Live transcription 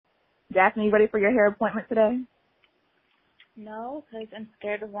Daphne, you ready for your hair appointment today? No, because I'm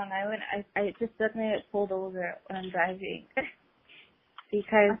scared of Long Island. I just suddenly get pulled over when I'm driving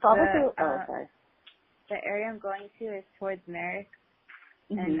because the area I'm going to is towards Merrick,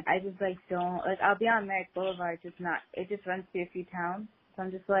 and I just don't I'll be on Merrick Boulevard, it just runs through a few towns, so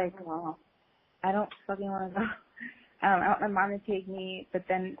I'm just like, wow, I don't fucking want to go. I want my mom to take me, but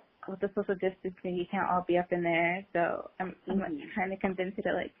then with the social distancing, you can't all be up in there, so I'm trying to convince her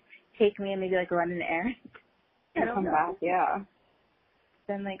to take me and maybe run an errand. I don't know. Back, yeah.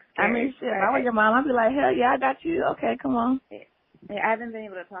 Then shit, if I were your mom, I'd be like, hell yeah, I got you. Okay, come on. I haven't been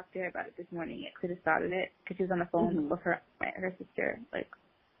able to talk to her about it this morning yet because I just started it because she was on the phone with her sister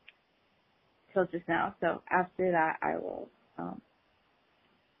till just now. So after that, I will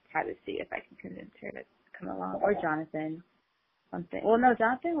try to see if I can convince her to come along, or Jonathan. Something. Well, no,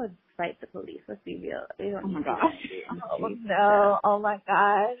 Jonathan would fight the police. Let's be real. They don't. Oh my gosh. Oh no. Oh my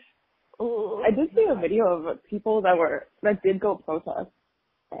gosh. Ooh. I did see a video of people that did go protest,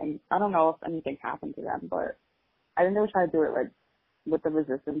 and I don't know if anything happened to them, but I think they were trying to do it with the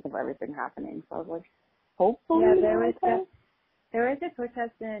resistance of everything happening. So I was like, hopefully. Yeah, there was a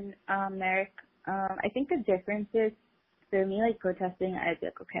protest in Merrick. I think the difference is, for me, protesting, I'd be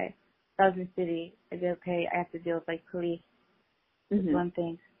like, okay, that was the city. I'd be okay. I have to deal with police. Is one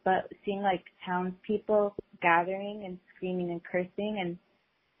thing, but seeing townspeople gathering and screaming and cursing, and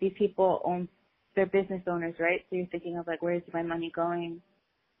these people they're business owners, right? So you're thinking of where's my money going,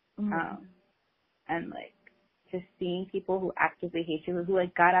 and just seeing people who actively hate you, who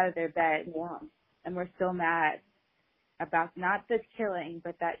got out of their bed, and were so mad about not the killing,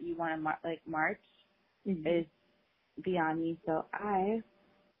 but that you want to march, is beyond me. So I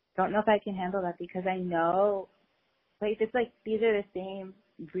don't know if I can handle that, because I know. It's these are the same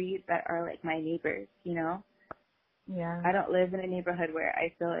breeds that are my neighbors, you know? Yeah. I don't live in a neighborhood where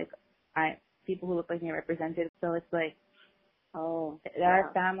I feel people who look like me are represented. So it's there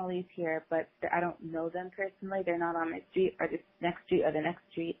are families here, but I don't know them personally. They're not on my street or the next street or the next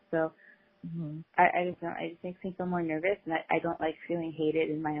street. So I just don't. It just makes me feel more nervous, and I don't like feeling hated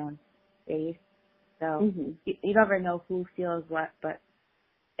in my own space. So you never know who feels what, but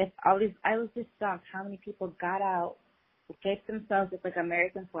I was just shocked how many people got out, draped themselves with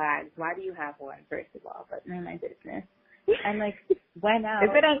American flags. Why do you have one, first of all? But none of my business. And went out.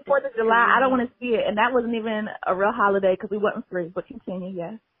 If it ain't 4th of July, I don't want to see it. And that wasn't even a real holiday because we wasn't free. But continue,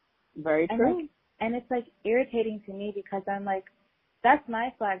 yes. Very true. And it's irritating to me because I'm that's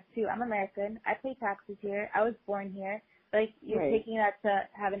my flag too. I'm American. I pay taxes here. I was born here. You're taking that to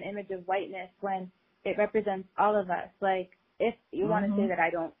have an image of whiteness when it represents all of us. If you want to say that I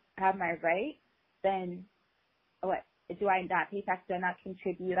don't have my right, then what? Do I not pay taxes? Do I not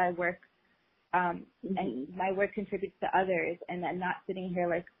contribute? I work, and my work contributes to others, and I'm not sitting here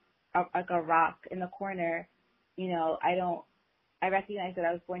like a rock in the corner. I recognize that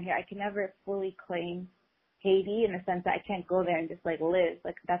I was born here. I can never fully claim Haiti in the sense that I can't go there and just live.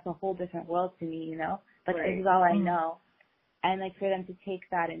 That's a whole different world to me, This is all I know. And for them to take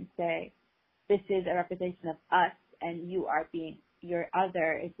that and say, this is a representation of us and you are being your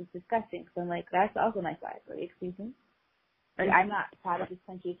other, it's just disgusting. So I'm that's also my side. Excuse me? I'm not proud of this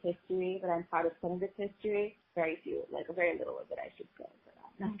country's history, but I'm proud of some of its history. Very few, very little of it, I should say.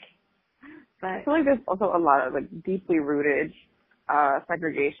 But I feel there's also a lot of deeply rooted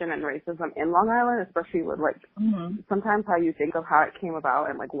segregation and racism in Long Island, especially with sometimes how you think of how it came about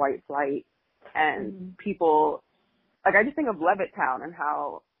and white flight and people. I just think of Levittown and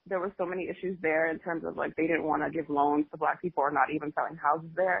how there were so many issues there in terms of they didn't want to give loans to Black people or not even selling houses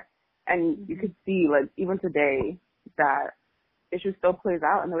there, and you could see even today that issue still plays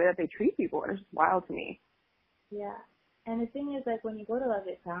out in the way that they treat people, and it's just wild to me. Yeah, and the thing is, when you go to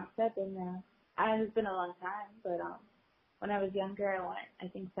Levittown, I've been there. It's been a long time, but when I was younger, I went, I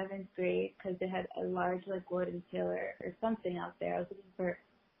think 7th grade, because they had a large Lord and Taylor or something out there. I was looking for a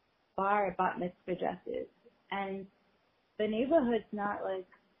bar. I bought mitzvah dresses, and the neighborhood's not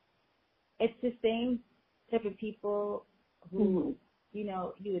it's the same type of people who you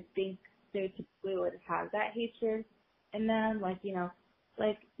would think stereotypically would have that hatred in them,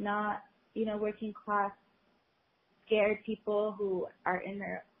 not, working class, scared people who are in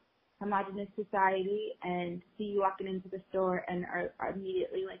their homogenous society and see you walking into the store and are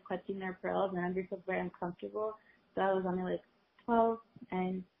immediately clutching their pearls, and I'm just very uncomfortable. So I was only 12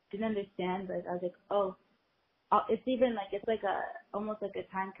 and didn't understand. I was oh, it's even it's almost like a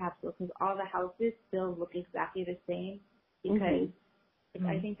time capsule, because all the houses still look exactly the same, because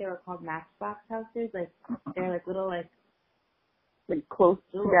I think they were called Matchbox houses. They're little close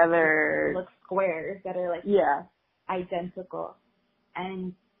together, squares that are identical.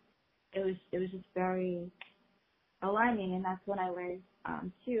 And it was just very alarming. And that's when I learned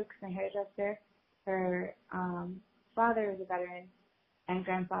too, because my hairdresser, her father is a veteran and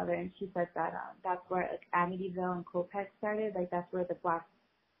grandfather, and she said that that's where like Amityville and Copac started. Like that's where the Black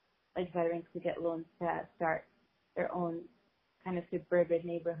like veterans could get loans to start their own kind of suburban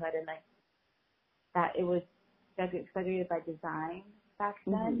neighborhood, and like that it was segregated by design back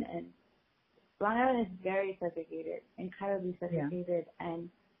then. And Long Island is very segregated, incredibly segregated, and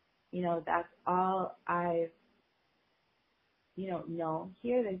you know that's all I've known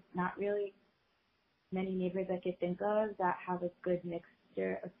here. There's not really many neighbors I could think of that have a good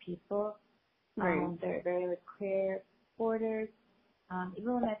mixture of people. Right. They're very like clear borders.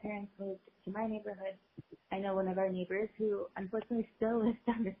 Even when my parents moved to my neighborhood, I know one of our neighbors who unfortunately still lives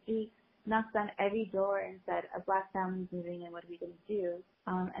down the street knocked on every door and said, a Black family's moving in, what are we going to do?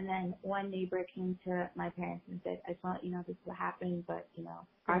 And then one neighbor came to my parents and said, I just want to let you know this is what happened, but, you know,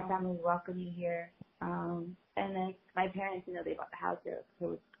 our family welcome you here. And then my parents, you know, they bought the house there,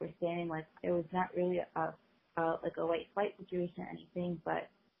 so we're saying, like, it was not really a white flight situation or anything, but,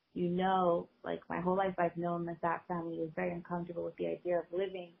 you know, like, my whole life I've known that family was very uncomfortable with the idea of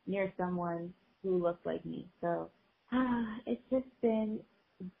living near someone who looked like me. So it's just been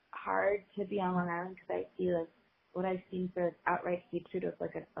hard to be on Long Island because I see like what I've seen for outright hatred of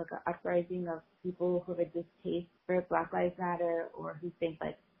like an uprising of people who have a distaste for Black Lives Matter, or who think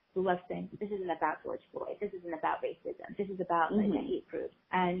like who love saying this isn't about George Floyd, this isn't about racism, this is about like a hate group,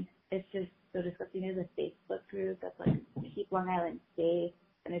 and it's just so disgusting. There's a Facebook group that's like Keep Long Island Safe,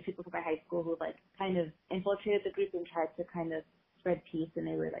 and there's people from my high school who like kind of infiltrated the group and tried to kind of spread peace, and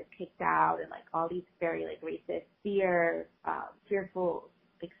they were like kicked out, and like all these very like racist, fearful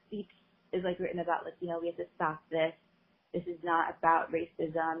like speech is like written about like, you know, we have to stop this. This is not about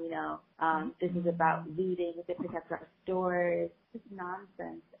racism, you know. This is about looting. We have to protect our stores. It's just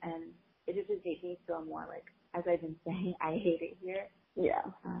nonsense, and it just makes me feel more like, as I've been saying, I hate it here. Yeah.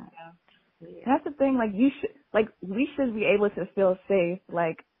 That's the thing. Like we should be able to feel safe,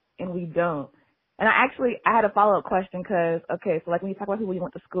 like, and we don't. And I had a follow-up question because, okay, so like when you talk about people you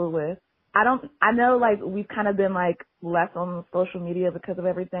went to school with, I know like we've kind of been like less on social media because of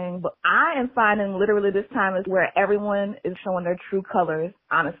everything, but I am finding literally this time is where everyone is showing their true colors,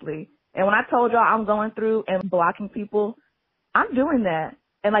 honestly. And when I told y'all I'm going through and blocking people, I'm doing that.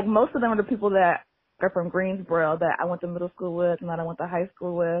 And like most of them are the people that are from Greensboro that I went to middle school with and that I went to high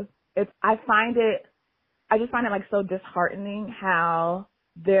school with. I just find it like so disheartening how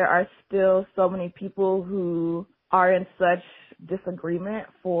there are still so many people who are in such disagreement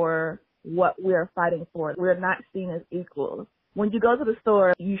for what we're fighting for. We're not seen as equals. When you go to the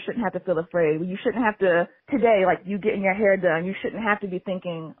store, you shouldn't have to feel afraid. You shouldn't have to, today, like you getting your hair done, you shouldn't have to be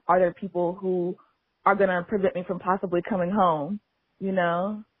thinking, are there people who are going to prevent me from possibly coming home, you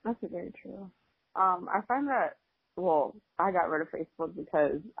know? That's very true. I find that, well, I got rid of Facebook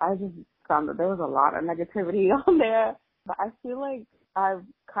because I just found that there was a lot of negativity on there. But I feel like I've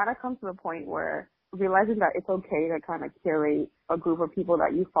kind of come to the point where realizing that it's okay to kind of curate a group of people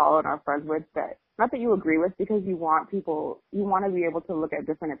that you follow and are friends with, that not that you agree with, because you want to be able to look at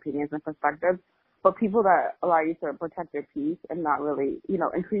different opinions and perspectives, but people that allow you to protect your peace and not really, you know,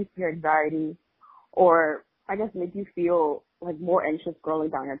 increase your anxiety or I guess make you feel like more anxious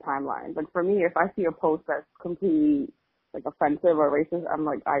scrolling down your timeline. Like for me, if I see a post that's completely like offensive or racist, I'm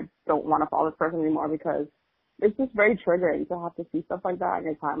like, I don't want to follow this person anymore because it's just very triggering to have to see stuff like that on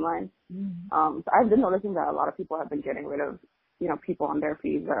your timeline. So I've been noticing that a lot of people have been getting rid of, you know, people on their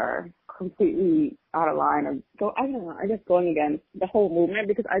feeds that are completely out of line or I guess going against the whole movement,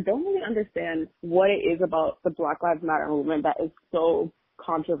 because I don't really understand what it is about the Black Lives Matter movement that is so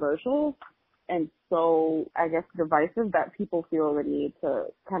controversial and so, I guess, divisive that people feel the need to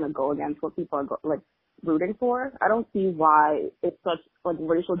kind of go against what people are rooting for. I don't see why it's such, like,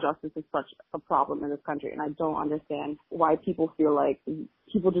 racial justice is such a problem in this country, and I don't understand why people feel like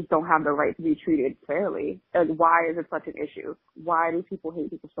people just don't have the right to be treated fairly, and why is it such an issue? Why do people hate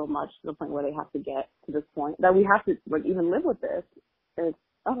people so much to the point where they have to get to this point that we have to, like, even live with this? I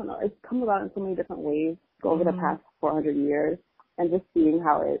don't know, it's come about in so many different ways over the past 400 years, and just seeing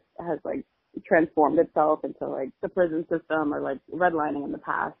how it has, like, transformed itself into like the prison system or like redlining in the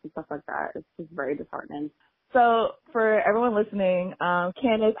past and stuff like that. It's just very disheartening. So for everyone listening,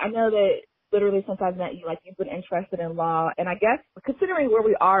 Candace, I know that literally since I've met you, like you've been interested in law, and I guess considering where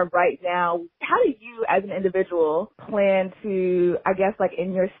we are right now, how do you as an individual plan to, I guess like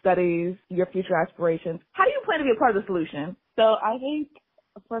in your studies, your future aspirations, how do you plan to be a part of the solution? So I think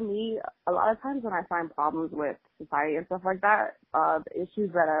for me, a lot of times when I find problems with society and stuff like that, the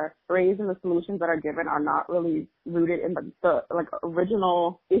issues that are raised and the solutions that are given are not really rooted in the like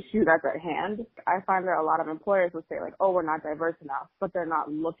original issue that's at hand. I find that a lot of employers will say like, oh, we're not diverse enough, but they're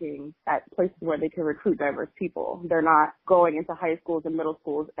not looking at places where they can recruit diverse people. They're not going into high schools and middle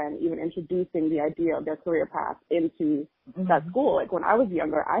schools and even introducing the idea of their career path into that school. Like when I was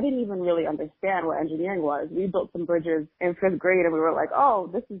younger, I didn't even really understand what engineering was. We built some bridges in 5th grade and we were like, oh,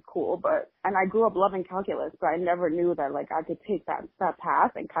 this is cool. And I grew up loving calculus, but I never knew that like I could take that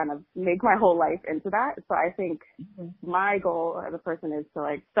path and kind of make my whole life into that. So I think my goal as a person is to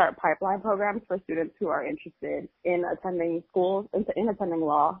like start pipeline programs for students who are interested in attending schools, in attending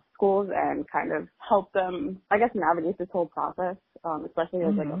law schools, and kind of help them, I guess, navigate this whole process, especially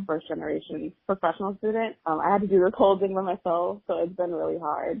as like a first generation professional student. I had to do this whole thing by myself, so it's been really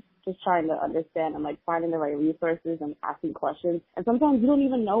hard. Just trying to understand and like finding the right resources and asking questions. And sometimes you don't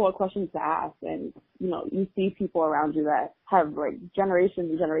even know what questions to ask. And, you know, you see people around you that have like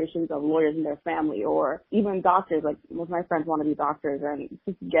generations and generations of lawyers in their family, or even doctors. Like most of my friends want to be doctors, and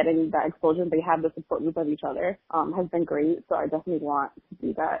just getting that exposure, and they have the support group of each other, has been great. So I definitely want to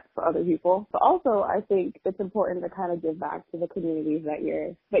do that for other people. But also I think it's important to kind of give back to the communities that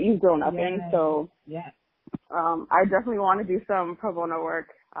you've grown up in. So I definitely want to do some pro bono work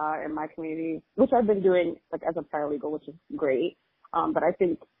in my community, which I've been doing like as a paralegal, which is great. But I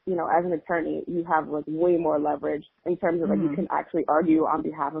think, you know, as an attorney, you have like way more leverage in terms of like you can actually argue on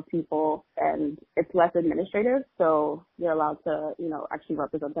behalf of people, and it's less administrative. So you're allowed to, you know, actually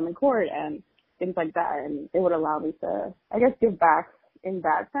represent them in court and things like that. And it would allow me to, I guess, give back in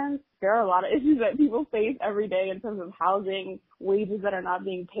that sense. There are a lot of issues that people face every day in terms of housing, wages that are not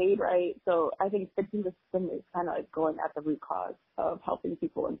being paid right. So I think fixing the system is kind of like going at the root cause of helping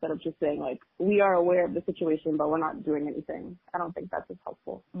people instead of just saying like, we are aware of the situation, but we're not doing anything. I don't think that's as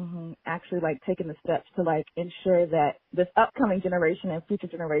helpful. Actually like taking the steps to like ensure that this upcoming generation and future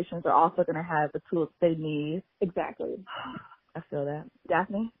generations are also going to have the tools they need. Exactly. I feel that.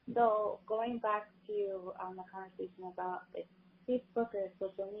 Daphne? So going back to the conversation about like Facebook or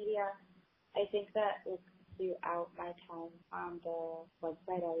social media, I think that like, throughout my time on the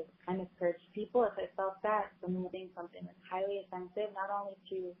website, I would kind of purge people if I felt that removing something was highly offensive, not only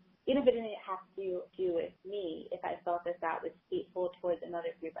to, even if it didn't have to do with me, if I felt that that was hateful towards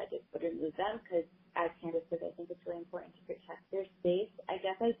another group, I just would remove them, because as Candace said, I think it's really important to protect their space. I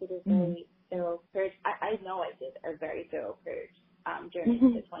guess I did a very thorough purge. I know I did a very thorough purge during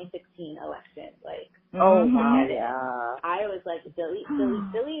the 2016 election. Like, oh wow, yeah. I was like, delete.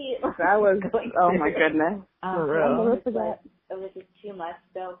 That was, oh my goodness. For real. It was just too much.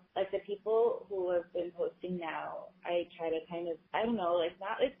 So, like, the people who have been posting now, I try to kind of, I don't know, like,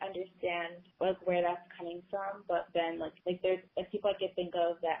 not, like, understand, like, where that's coming from, but then, like there's, like, people I can think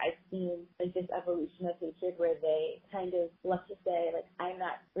of that I've seen, like, this evolution of hatred where they kind of love to say, like, I'm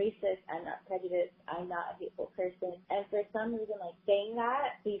not racist, I'm not prejudiced, I'm not a hateful person. And for some reason, like, saying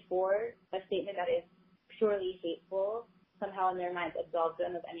that before a statement that is purely hateful somehow in their minds absolves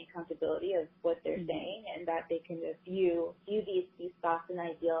them of any accountability of what they're saying, and that they can just view these thoughts and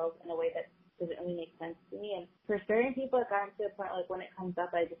ideals in a way that doesn't really make sense to me. And for certain people, it's gotten to the point, like, when it comes up,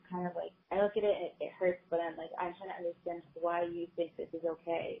 I just kind of, like, I look at it and it hurts, but I'm trying to understand why you think this is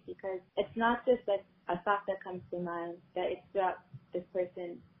okay. Because it's not just, like, a thought that comes to mind, that it's about this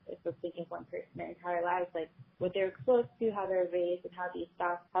person, if we're thinking of one person their entire lives, like, what they're exposed to, how they're raised, and how these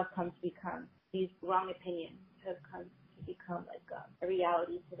thoughts have come to become, these wrong opinions have come to become, like, a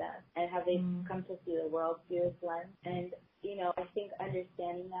reality to them, and how they've come to see the world through this lens. And, you know, I think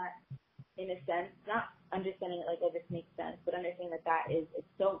understanding that, in a sense, not understanding it like, oh, this makes sense, but understanding that it's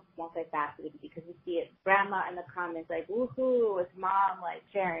so multifaceted, because you see it, grandma in the comments, like, woohoo, it's mom, like,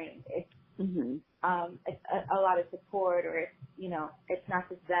 sharing. It's it's a lot of support, or it's, you know, it's not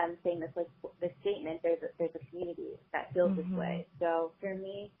just them saying this, like, the statement. There's a community that feels this way. So for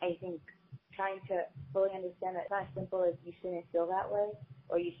me, I think trying to fully understand that it's not as simple as you shouldn't feel that way,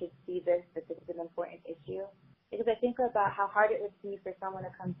 or you should see that this is an important issue. Because I think about how hard it would be for someone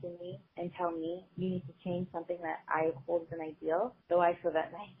to come to me and tell me, you need to change something that I hold as an ideal, though I feel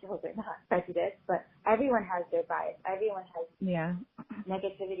that my ideals are not prejudiced, but everyone has their bias. Everyone has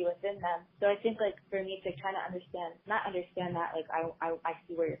negativity within them. So I think, like, for me to try to not understand that, like, I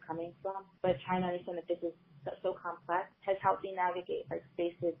see where you're coming from, but trying to understand that this is so complex has helped me navigate, like,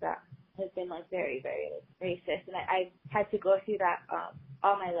 spaces that has been, like, very, very, like, racist. And I've had to go through that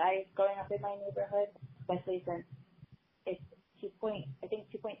all my life growing up in my neighborhood, especially since it's 2.35%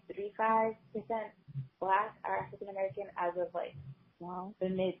 Black or African American as of, like, the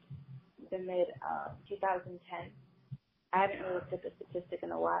mid 2010. I haven't really looked at the statistic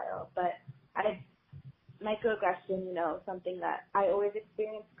in a while, but I've microaggression, you know, something that I always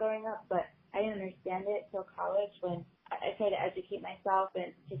experienced growing up, but I didn't understand it till college when I tried to educate myself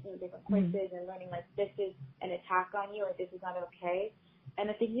and taking different courses and learning like this is an attack on you or this is not okay. And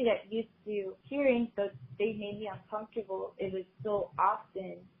the things you get used to hearing, so they made me uncomfortable. It was so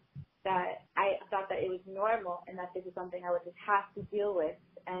often that I thought that it was normal and that this is something I would just have to deal with.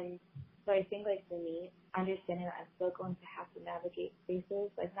 And so I think, like, for me, understanding that I'm still going to have to navigate spaces,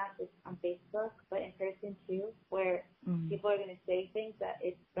 like, not just on Facebook, but in person, too, where people are going to say things that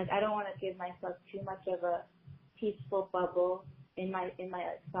it's, like, I don't want to give myself too much of a peaceful bubble in my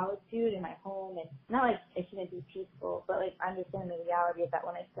like, solitude in my home. And not, like, it shouldn't be peaceful, but, like, understanding the reality of that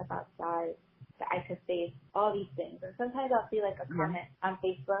when I step outside, that I could face all these things. And sometimes I'll see like a comment on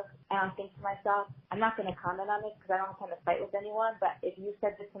Facebook and I'll think to myself, I'm not going to comment on this because I don't want to fight with anyone, but if you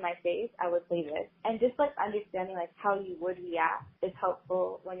said this to my face, I would say this. And just like understanding like how you would react is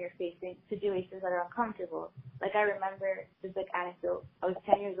helpful when you're facing situations that are uncomfortable. Like I remember this like anecdote. I was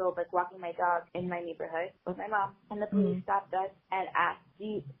 10 years old, like walking my dog in my neighborhood with my mom, and the police stopped us and asked,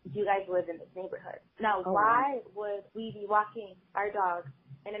 do you guys live in this neighborhood? Now, why would we be walking our dog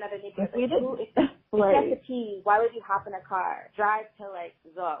in another neighborhood? Like, if you have to pee, why would you hop in a car, drive to like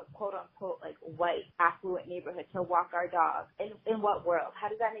the quote unquote like white affluent neighborhood to walk our dog? In what world? How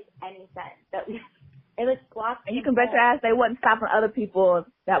does that make any sense? That we it was blocked. And you can bet your ass they wasn't stopping other people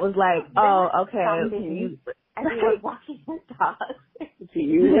that was like, oh, okay. And we were walking our dogs. Do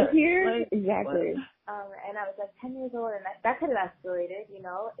you live here? Exactly. And I was like 10 years old, and that could have escalated, you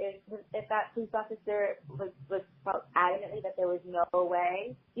know, if that police officer was felt adamantly that there was no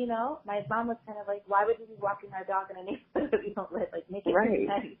way, you know. My mom was kind of like, why would you be walking our dog in a neighborhood that we don't live? Like, make it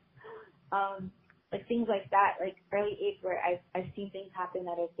sense. Like things like that, like early age where I've seen things happen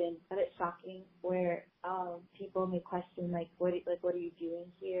that have been a bit shocking, where people may question like what are you doing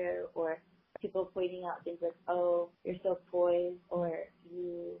here, or people pointing out things like, oh, you're so poised, or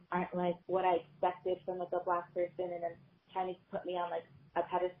you aren't like what I expected from like a black person, and then trying to put me on like a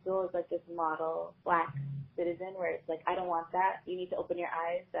pedestal as like this model black citizen, where it's like, I don't want that. You need to open your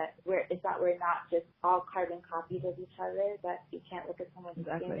eyes that we're not just all carbon copies of each other, that you can't look at someone's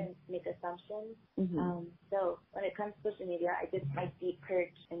skin and make assumptions. So when it comes to social media, I did my deep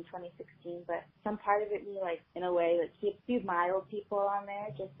purge in 2016, but some part of it me like in a way like keep few mild people on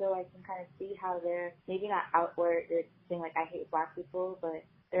there just so I can kind of see how they're maybe not outward or saying like I hate black people, but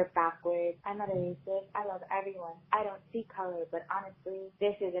they're backwards. I'm not a racist. I love everyone. I don't see color, but honestly,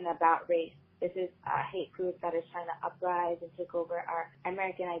 this isn't about race. This is a hate group that is trying to uprise and take over our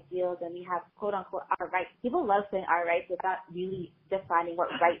American ideals, and we have, quote unquote, our rights. People love saying our rights without really defining what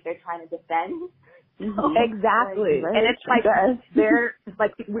right they're trying to defend. Exactly. And it's like they're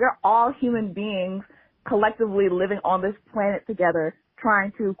like we're all human beings collectively living on this planet together,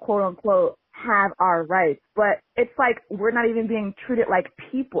 trying to, quote unquote, have our rights, but it's like we're not even being treated like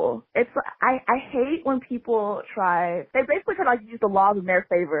people. It's I hate when people they basically try to like use the laws in their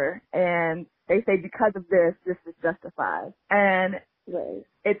favor, and they say because of this is justified, and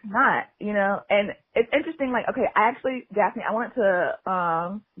it's not, you know. And it's interesting, like, okay, Daphne, I wanted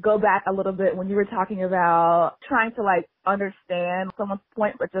to go back a little bit when you were talking about trying to like understand someone's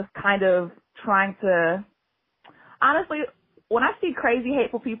point, but just kind of trying to honestly. When I see crazy,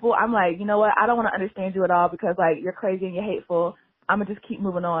 hateful people, I'm like, you know what? I don't want to understand you at all because, like, you're crazy and you're hateful. I'm going to just keep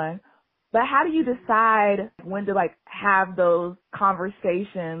moving on. But how do you decide when to, like, have those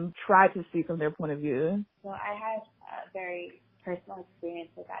conversations, try to see from their point of view? So I had a very personal experience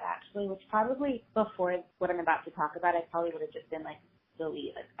with that, actually, which probably before what I'm about to talk about, I probably would have just been, like,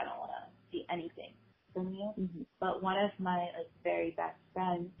 delete. Like, I don't want to see anything from you. But one of my like very best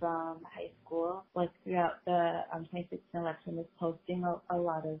friends from high school, like throughout the 2016 election, was posting a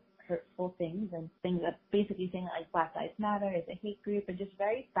lot of hurtful things and things that basically saying that like Black Lives Matter is a hate group, and just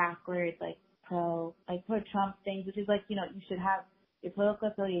very backwards like pro Trump things, which is like, you know, you should have your political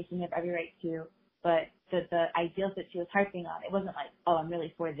affiliation, you have every right to, but the ideals that she was harping on, it wasn't like, oh, I'm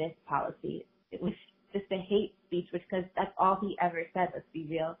really for this policy. It was just a hate speech, because that's all he ever said, let's be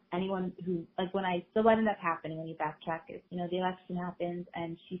real. Anyone who, like, so what ended up happening when you backtrack is, you know, the election happened,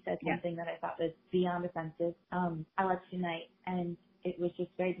 and she said something that I thought was beyond offensive, election night, and it was just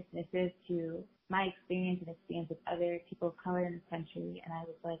very dismissive to my experience and experience with other people of color in this country. And I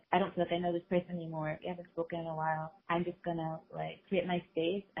was like, I don't feel like I know this person anymore. We haven't spoken in a while. I'm just gonna like create my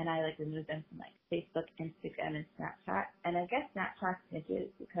space, and I like removed them from like Facebook, Instagram, and Snapchat. And I guess Snapchat snitches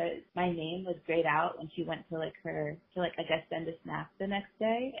because my name was grayed out when she went to like I guess send a snap the next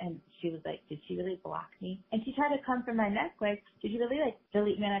day, and she was like, did she really block me? And she tried to come for my neck like, did you really like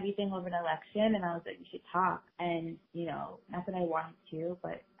delete argument, everything over an election, and I was like, we should talk. And, you know, not that I wanted to,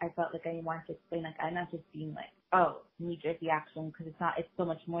 but I felt like I wanted to explain, like, I'm not just being like, oh, knee-jerk reaction, because it's so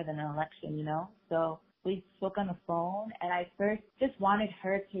much more than an election, you know? So we spoke on the phone, and I first just wanted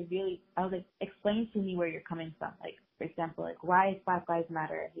her to really, I was like, explain to me where you're coming from. Like, for example, like, why is Black Lives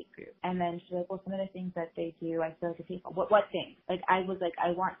Matter a hate group? And then she's like, well, some of the things that they do, I feel like it's hateful. What things? Like, I was like,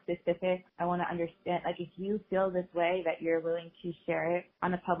 I want specifics. I want to understand. Like, if you feel this way that you're willing to share it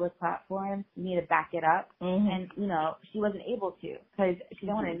on a public platform, you need to back it up. Mm-hmm. And, you know, she wasn't able to because she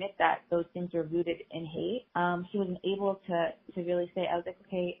didn't want to admit that those things were rooted in hate. She wasn't able to really say, I was like,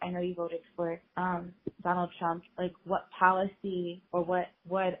 okay, I know you voted for Donald Trump. Like, what policy or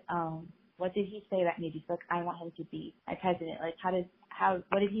what did he say that made you feel like I want him to be my president? Like,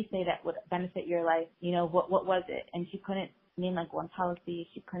 what did he say that would benefit your life? You know, what was it? And she couldn't name like one policy.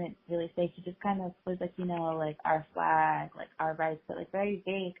 She couldn't really say. She just kind of was like, you know, like our flag, like our rights, but like very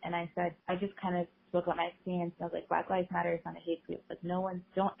vague. And I said, I just kind of spoke about my experience. I was like, Black Lives Matter is not a hate group. Like,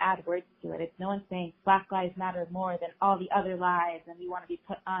 don't add words to it. It's no one saying Black Lives Matter more than all the other lives and we want to be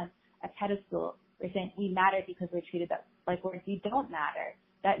put on a pedestal. We're saying we matter because we're treated like we don't matter.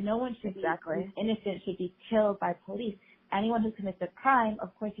 That no one should be innocent should be killed by police. Anyone who commits a crime,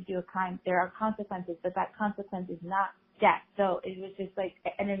 of course, you do a crime. There are consequences, but that consequence is not death. So it was just like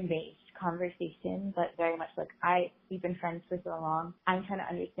an engaged conversation, but very much like we've been friends for so long. I'm trying to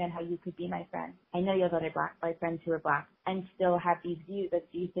understand how you could be my friend. I know you have other Black friends who are Black and still have these views. But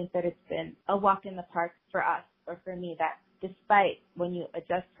do you think that it's been a walk in the park for us or for me that despite when you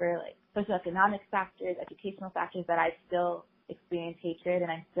adjust for like socioeconomic factors, educational factors, that I still experience hatred and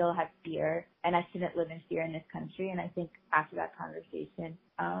I still have fear and I shouldn't live in fear in this country. And I think after that conversation,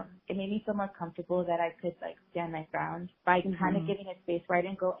 it made me feel more comfortable that I could like stand my ground by kind of giving a space where I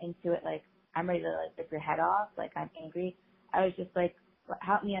didn't go into it like I'm ready to like rip your head off, like I'm angry. I was just like,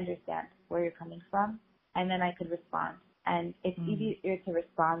 help me understand where you're coming from, and then I could respond. And it's easier to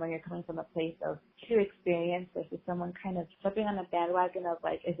respond when you're coming from a place of true experience versus someone kind of jumping on a bandwagon of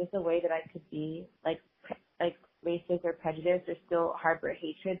like, is this a way that I could be like racist or prejudiced or still harbor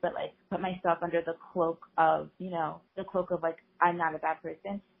hatred, but like put myself under the cloak of, you know, like I'm not a bad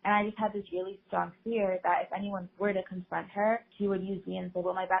person. And I just had this really strong fear that if anyone were to confront her, she would use me and say,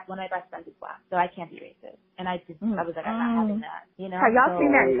 well, one of my best friends is Black, so I can't be racist. And I was like, I'm not having that, you know? Have y'all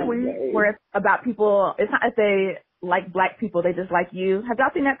seen that tweet where it's about people, it's not that they like Black people, they just like you? Have y'all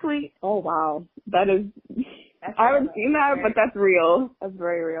seen that tweet? Oh, wow. That is... I haven't seen that, but that's real. That's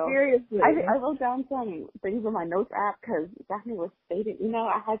very real. Seriously. I wrote down some things in my notes app because Daphne was stating, you know,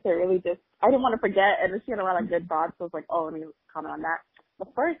 I had to really I didn't want to forget, and she had a lot of good thoughts, so I was like, oh, let me comment on that. The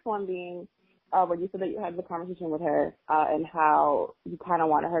first one being when you said that you had the conversation with her and how you kind of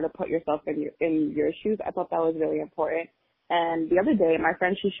wanted her to put yourself in your shoes. I thought that was really important. And the other day, my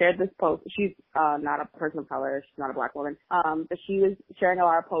friend, she shared this post. She's not a person of color. She's not a Black woman. But she was sharing a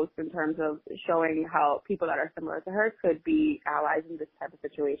lot of posts in terms of showing how people that are similar to her could be allies in this type of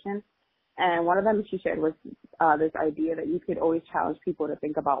situation. And one of them she shared was this idea that you could always challenge people to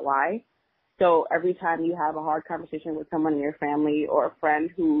think about why. So every time you have a hard conversation with someone in your family or a friend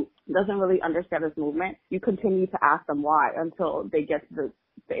who doesn't really understand this movement, you continue to ask them why until they get to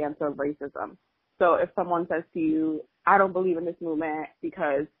the answer of racism. So if someone says to you, I don't believe in this movement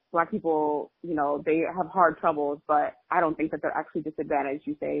because Black people, you know, they have hard troubles, but I don't think that they're actually disadvantaged,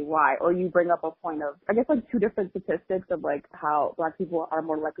 you say why. Or you bring up a point of, I guess, like two different statistics of like how Black people are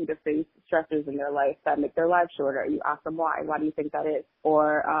more likely to face stressors in their life that make their lives shorter. You ask them why. Why do you think that is?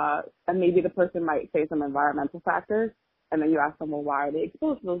 Or, and maybe the person might say some environmental factors, and then you ask them, well, why are they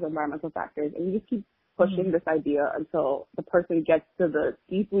exposed to those environmental factors? And you just keep pushing this idea until the person gets to the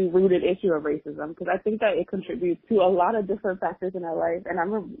deeply rooted issue of racism, because I think that it contributes to a lot of different factors in our life. And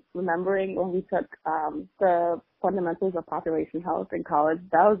I'm remembering when we took the fundamentals of population health in college,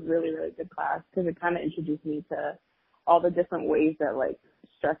 that was really, really good class because it kind of introduced me to all the different ways that like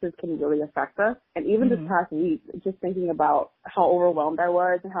stresses can really affect us. And even this past week, just thinking about how overwhelmed I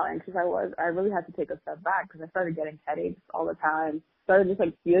was and how anxious I was, I really had to take a step back because I started getting headaches all the time. Started just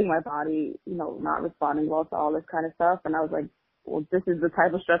like feeling my body, you know, not responding well to all this kind of stuff. And I was like, well, this is the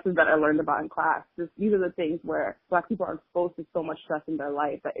type of stresses that I learned about in class. These are the things where Black people are exposed to so much stress in their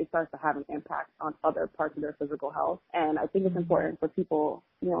life that it starts to have an impact on other parts of their physical health. And I think it's important for people,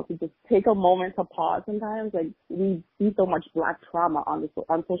 you know, to just take a moment to pause sometimes. Like, we see so much Black trauma on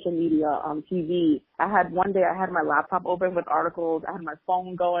social media, on TV. One day I had my laptop open with articles. I had my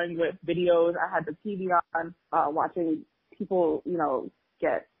phone going with videos. I had the TV on, watching people, you know,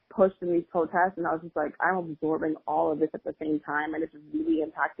 get pushed in these protests, and I was just like, I'm absorbing all of this at the same time, and it's really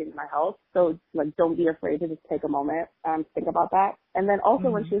impacting my health. So, like, don't be afraid to just take a moment and think about that. And then also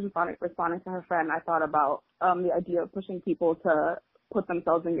when she was responding to her friend, I thought about the idea of pushing people to put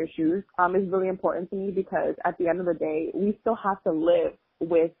themselves in your shoes is really important to me, because at the end of the day, we still have to live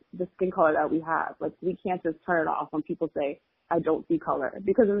with the skin color that we have. Like, we can't just turn it off when people say, I don't see color,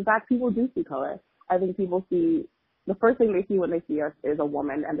 because in fact, people do see color. I think people see, the first thing they see when they see us is a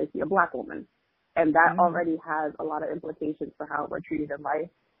woman, and they see a Black woman. And that already has a lot of implications for how we're treated in life.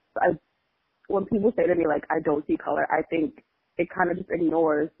 So when people say to me, like, I don't see color, I think it kind of just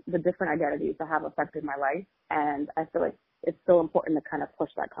ignores the different identities that have affected my life. And I feel like it's so important to kind of push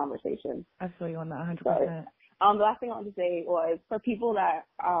that conversation. I feel you on that 100%. The last thing I wanted to say was, for people that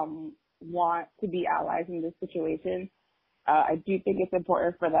want to be allies in this situation, I do think it's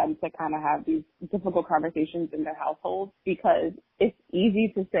important for them to kind of have these difficult conversations in their households, because it's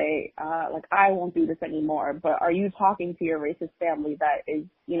easy to say, like, I won't do this anymore, but are you talking to your racist family that is,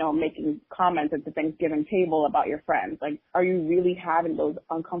 you know, making comments at the Thanksgiving table about your friends? Like, are you really having those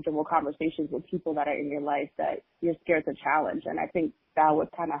uncomfortable conversations with people that are in your life that you're scared to challenge? And I think that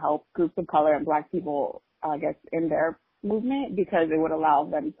would kind of help groups of color and Black people, I guess, in their movement, because it would allow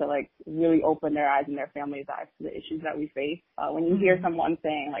them to, like, really open their eyes and their families' eyes to the issues that we face. When you hear someone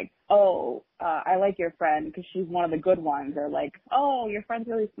saying, like, oh, I like your friend because she's one of the good ones, or like, oh, your friend's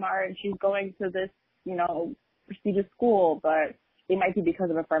really smart and she's going to this, you know, prestigious school, but it might be because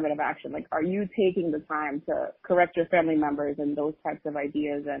of affirmative action. Like, are you taking the time to correct your family members and those types of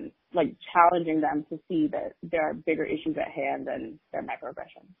ideas, and, like, challenging them to see that there are bigger issues at hand than their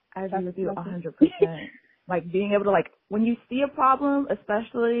microaggressions? I agree with you 100%. Like, being able to, like, when you see a problem,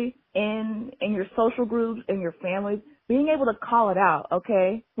 especially in your social groups, in your families, being able to call it out,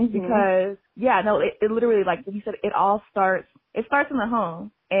 okay? Because, yeah, no, it literally, like you said, it starts in the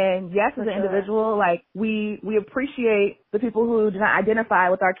home. And yes, as an individual, like, we appreciate the people who do not identify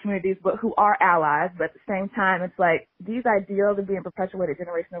with our communities, but who are allies. But at the same time, it's like, these ideals are being perpetuated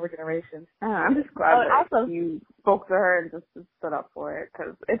generation over generation. I'm just glad that you spoke to her and just stood up for it,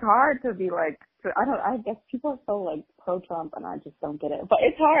 because it's hard to be like, I guess people are so, like, pro-Trump, and I just don't get it. But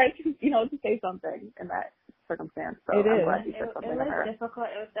it's hard to, you know, to say something in that circumstance. So I'm glad you said something to her. It was difficult.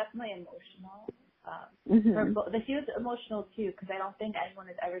 It was definitely emotional. She was emotional too, because I don't think anyone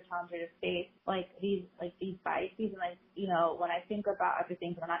has ever challenged her to face like these biases. And, like, you know, when I think about other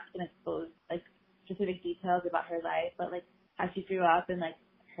things, I'm not going to expose like specific details about her life, but like how she grew up and like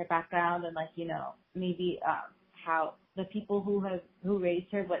her background, and, like, you know, maybe how the people who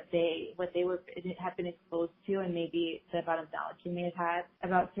raised her, what they have been exposed to, and maybe the amount of knowledge she may have had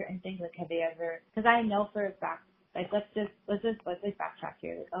about certain things. Like, have they ever? Because I know for a fact, like, let's backtrack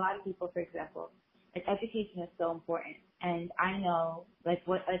here. Like, a lot of people, for example, like, education is so important, and I know, like,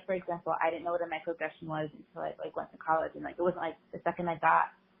 for example, I didn't know what a microaggression was until I, like, went to college, and, like, it wasn't like the second I got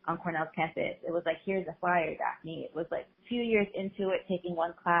on Cornell's campus, it was like, here's a flyer, Daphne. It was like a few years into it, taking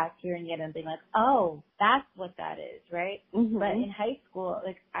one class, hearing it, and being like, oh, that's what that is, right? But in high school,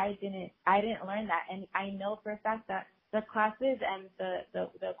 like, I didn't learn that, and I know for a fact that the classes and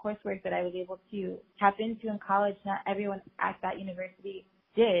the coursework that I was able to tap into in college, not everyone at that university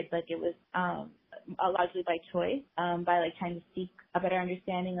did. Like, it was largely by choice, by, like, trying to seek a better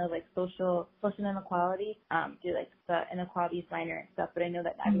understanding of, like, social inequality, through, like, the inequalities minor and stuff. But I know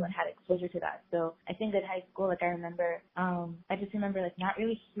that not everyone had exposure to that. So I think that high school, like, I just remember like not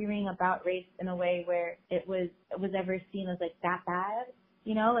really hearing about race in a way where it was ever seen as, like, that bad.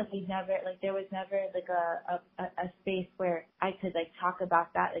 You know, like, there was never like a space where I could, like, talk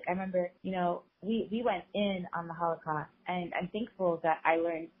about that. Like, I remember, you know, we went in on the Holocaust, and I'm thankful that I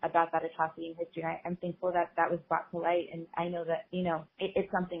learned about that atrocity in history. I'm thankful that that was brought to light, and I know that, you know,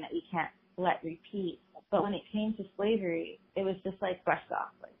 it's something that we can't let repeat. But when it came to slavery, it was just, like, brushed off.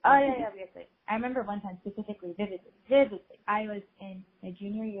 Like, oh yeah, obviously. I remember one time specifically, vividly. I was in my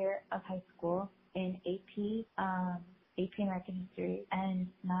junior year of high school in AP American History, and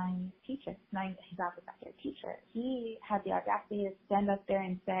my teacher, his office teacher, he had the audacity to stand up there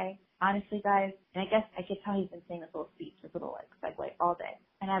and say, honestly, guys, and I guess I could tell he's been saying this little speech, this little, like, segue all day.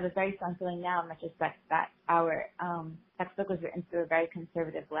 And I have a very strong feeling now in retrospect that our textbook was written through a very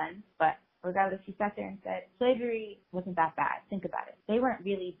conservative lens, but regardless, he sat there and said, slavery wasn't that bad. Think about it. They weren't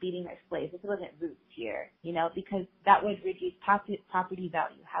really beating their slaves. This wasn't roots here, you know, because that would reduce property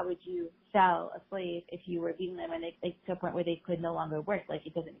value. How would you sell a slave if you were beating them and they to a point where they could no longer work? Like,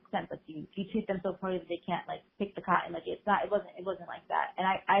 it doesn't make sense. Like, you treat them so poorly that they can't, like, pick the cotton. Like, it wasn't like that. And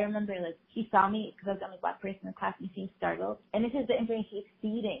I remember, like, he saw me because I was the only Black person in the class, and he seemed startled. And this is the information he's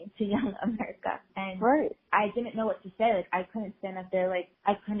feeding to young America. And I didn't know what to say. Like, I couldn't stand up there. Like,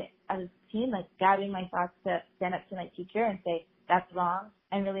 I couldn't gathering my thoughts to stand up to my teacher and say, that's wrong,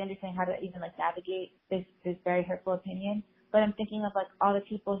 and really understanding how to even like navigate this very hurtful opinion. But I'm thinking of like all the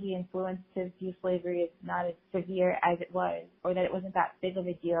people he influenced to view slavery as not as severe as it was, or that it wasn't that big of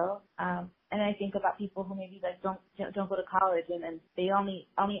a deal. And I think about people who maybe like don't go to college, and then they only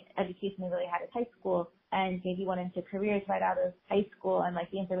education they really had is high school, and maybe went into careers right out of high school, and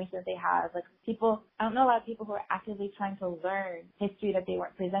like the information that they have, like people, I don't know a lot of people who are actively trying to learn history that they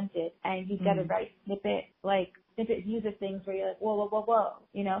weren't presented, and you get a very snippet views of things where you're like, whoa,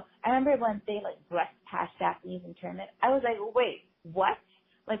 you know? I remember when they like brushed past Japanese internment, I was like, wait, what?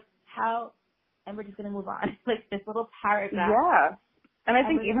 Like how? And we're just gonna move on. Like this little paragraph. Yeah. And I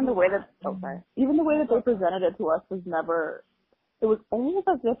think even the way that they presented it to us was never, it was almost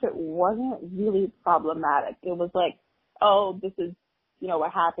as if it wasn't really problematic. It was like, oh, this is, you know,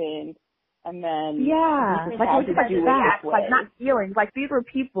 what happened, and then like what you said, facts, like not feelings, like these were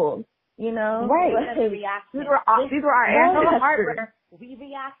people, you know, right? These were our ancestors. We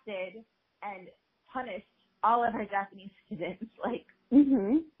reacted and punished all of our Japanese students, like.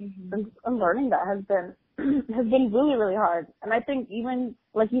 And learning that has been really, really hard. And I think even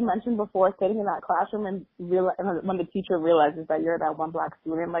like you mentioned before, sitting in that classroom and when the teacher realizes that you're that one black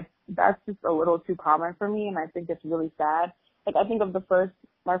student, like that's just a little too common for me, and I think it's really sad. Like I think of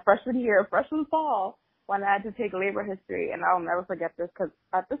my freshman year, freshman fall, when I had to take labor history, and I'll never forget this because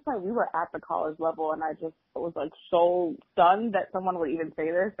at this point we were at the college level, and I just was like so stunned that someone would even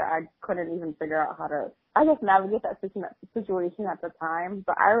say this that I couldn't even figure out how to, I guess, navigate that situation at the time.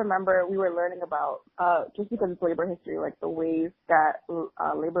 But I remember we were learning about, just because it's labor history, like the ways that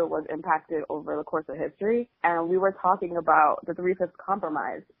labor was impacted over the course of history, and we were talking about the 3/5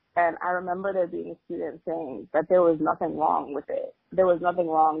 compromise. And I remember there being a student saying that there was nothing wrong with it. There was nothing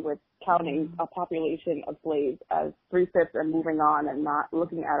wrong with counting a population of slaves as 3/5 and moving on and not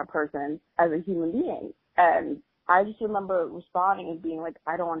looking at a person as a human being. And I just remember responding and being like,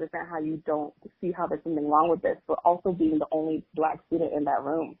 I don't understand how you don't see how there's something wrong with this, but also being the only black student in that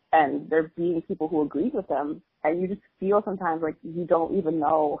room. And there being people who agreed with them. And you just feel sometimes like you don't even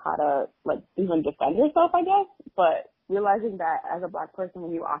know how to, like, even defend yourself, I guess. But realizing that as a black person,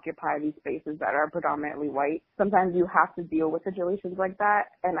 when you occupy these spaces that are predominantly white, sometimes you have to deal with situations like that.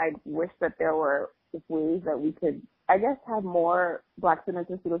 And I wish that there were ways that we could, I guess, have more black students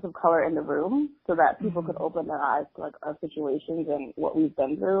and students of color in the room so that people could open their eyes to like our situations and what we've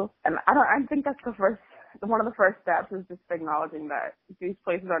been through. And I think that's one of the first steps is just acknowledging that these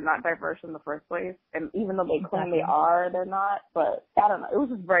places are not diverse in the first place. And even though they claim they are, they're not. But I don't know. It was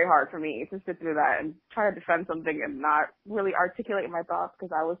just very hard for me to sit through that and try to defend something and not really articulate my thoughts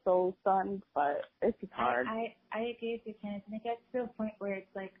because I was so stunned. But it's just hard. I agree with you, Candace. And it gets to a point where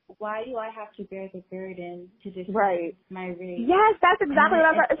it's like, why do I have to bear the burden to defend my race? Yes, that's exactly what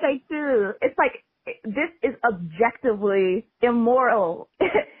I was about to say too. It's like, this is objectively immoral.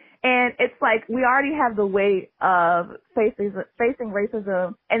 And it's like we already have the weight of facing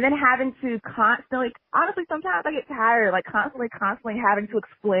racism and then having to constantly, honestly, sometimes I get tired, like constantly having to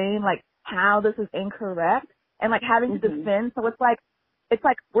explain like how this is incorrect and like having to defend. So it's like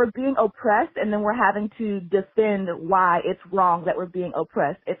we're being oppressed and then we're having to defend why it's wrong that we're being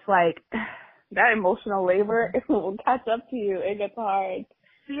oppressed. It's like that emotional labor, it will catch up to you. It gets hard.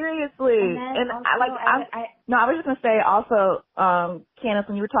 Seriously. And I was just going to say also, Candace,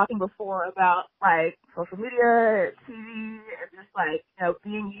 when you were talking before about like social media, TV, and just like, you know,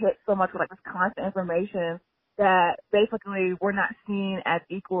 being hit so much with like this constant information that basically we're not seen as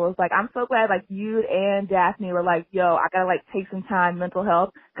equals. Like, I'm so glad like you and Daphne were like, yo, I got to like take some time, mental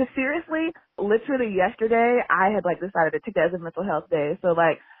health. Cause seriously, literally yesterday, I had like decided to take that as a mental health day. So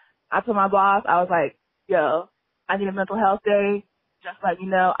like, I told my boss, I was like, yo, I need a mental health day. Just like, you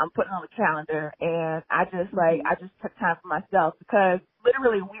know, I'm putting on the calendar, and I just took time for myself because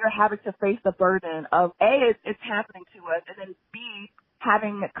literally we are having to face the burden of A, it's happening to us, and then B,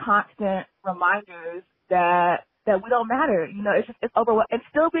 having constant reminders that we don't matter. You know, it's overwhelming. And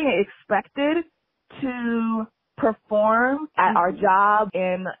still being expected to perform at our job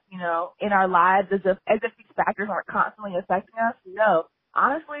and, you know, in our lives as if these factors aren't constantly affecting us. No.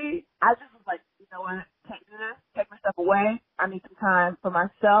 Honestly, I just was like, you know what, can't do this, take my stuff away. I need some time for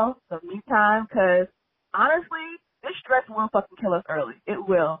myself, some me time, because honestly, this stress will fucking kill us early. It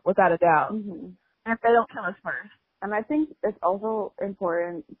will, without a doubt. And if they don't kill us first. And I think it's also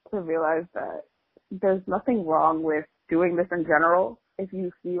important to realize that there's nothing wrong with doing this in general if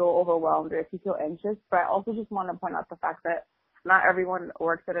you feel overwhelmed or if you feel anxious. But I also just want to point out the fact that not everyone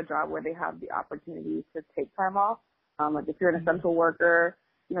works at a job where they have the opportunity to take time off. Like if you're an essential worker,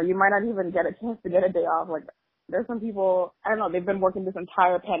 you know, you might not even get a chance to get a day off. Like there's some people, I don't know, they've been working this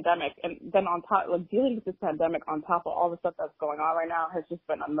entire pandemic, and then on top, like, dealing with this pandemic on top of all the stuff that's going on right now has just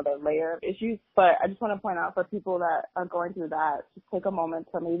been another layer of issues. But I just want to point out for people that are going through that, just take a moment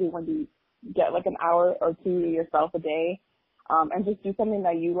to maybe when you get like an hour or two to yourself a day, and just do something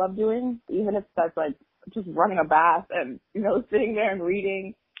that you love doing, even if that's like just running a bath and, you know, sitting there and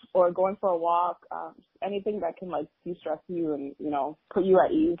reading or going for a walk, anything that can like de-stress you and, you know, put you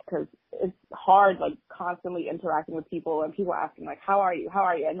at ease, because it's hard like constantly interacting with people and people asking like, how are you?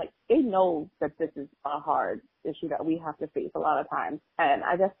 And like, they know that this is a hard issue that we have to face a lot of times. And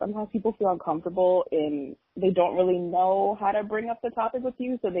I guess sometimes people feel uncomfortable they don't really know how to bring up the topic with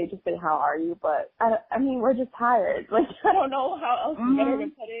you, so they just say, how are you? But I mean, we're just tired. Like, I don't know how else better to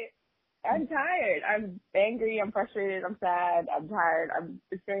put it. I'm tired. I'm angry. I'm frustrated. I'm sad. I'm tired. I'm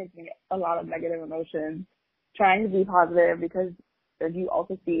experiencing a lot of negative emotions, trying to be positive, because you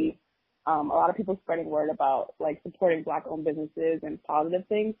also see a lot of people spreading word about like supporting Black-owned businesses and positive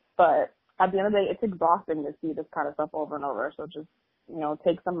things. But at the end of the day, it's exhausting to see this kind of stuff over and over. So just, you know,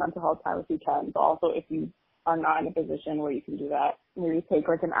 take some mental health time if you can. But also, if you are not in a position where you can do that, maybe take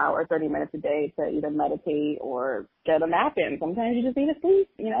like an hour, 30 minutes a day to either meditate or get a nap in. Sometimes you just need to sleep,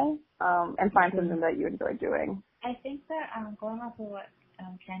 you know, and find something that you enjoy doing. I think that going off of what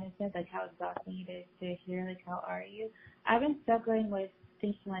Candace said, like how exhausting it is to hear like, how are you? I've been struggling with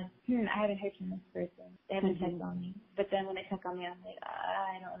thinking like, I haven't heard from this person. They haven't checked on me. But then when they check on me, I'm like,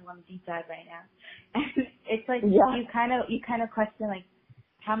 I don't really want to deep dive right now. And it's like, you kind of question like,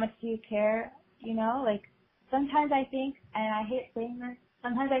 how much do you care? You know, like, sometimes I think, and I hate saying this,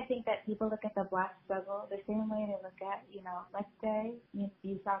 sometimes I think that people look at the Black struggle the same way they look at, you know, let's say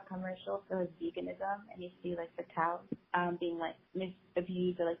you saw a commercial for like veganism, and you see like the cows being like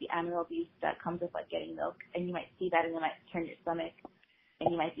abused, or like the animal abuse that comes with like getting milk, and you might see that and it might turn your stomach, and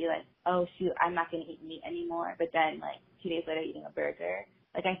you might be like, oh shoot, I'm not going to eat meat anymore. But then like 2 days later eating a burger.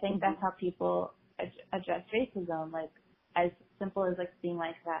 Like, I think that's how people address racism, like as simple as like seeing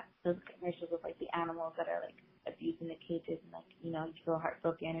like that, those commercials with like the animals that are like abused in the cages, and like, you know, you feel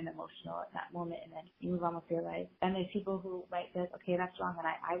heartbroken and emotional at that moment, and then you move on with your life. And there's people who might say, okay, that's wrong, and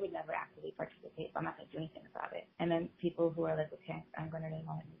I would never actively participate, so I'm not going to do anything about it. And then people who are like, okay, I'm going to really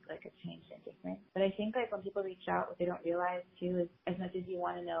want to make like a change and different. But I think like when people reach out, what they don't realize too is, as much as you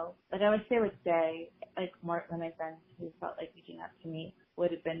want to know, like I would say with Day, like more of my friends who felt like reaching out to me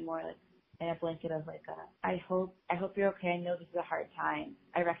would have been more like in a blanket of like, I hope you're okay. I know this is a hard time.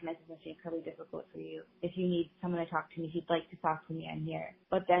 I recognize this must be incredibly difficult for you. If you need someone to talk to me, if you'd like to talk to me, I'm here.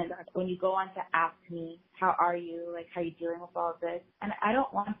 But then when you go on to ask me, how are you? Like, how are you dealing with all of this? And I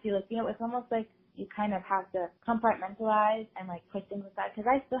don't want to, like, you know, it's almost like you kind of have to compartmentalize and like put things aside, because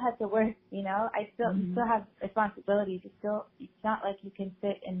I still have to work, you know, I still have responsibilities. It's not like you can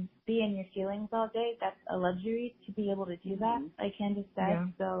sit and be in your feelings all day. That's a luxury to be able to do that, like Candace said. Yeah.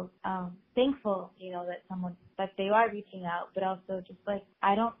 So thankful, you know, that they are reaching out, but also just like,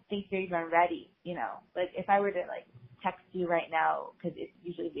 I don't think you're even ready, you know, like if I were to like text you right now, because it's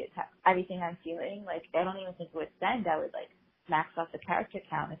usually via text, everything I'm feeling, like I don't even think it would send. I would like max off the character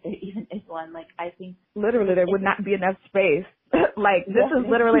count if there even is one. Like, I think literally there would not be enough space. Like, this is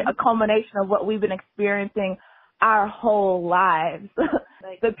literally a culmination of what we've been experiencing our whole lives.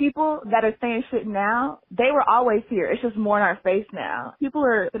 Like, the people that are saying shit now, they were always here. It's just more in our face now. People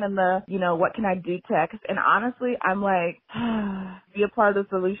are in the, you know, what can I do text? And honestly, I'm like, be a part of the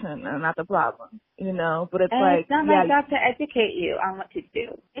solution and not the problem, you know? But it's like, it's not my job to educate you on what to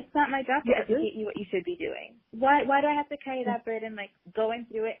do. It's not my job to educate you what you should be doing. Why do I have to carry that burden, like, going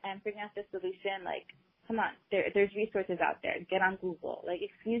through it and figuring out the solution? Like, come on, there's resources out there. Get on Google. Like,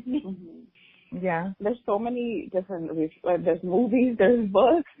 excuse me. Yeah. There's so many different, there's movies, there's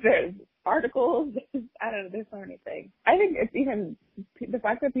books, there's articles, there's so many things. I think it's even, the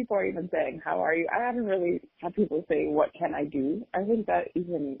fact that people are even saying, how are you? I haven't really had people say, what can I do? I think that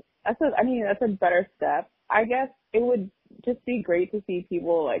that's a better step. I guess it would just be great to see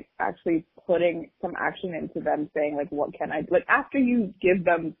people like actually putting some action into them saying like, what can I do? Like, after you give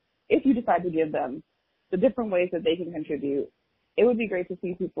them, if you decide to give them the different ways that they can contribute, it would be great to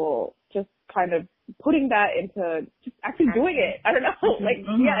see people just kind of putting that into just actually doing it. I don't know. Like,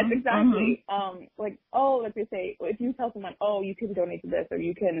 yes, exactly. Like, let's just say, if you tell someone, you can donate to this, or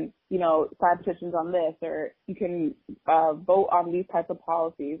you can, you know, sign petitions on this, or you can vote on these types of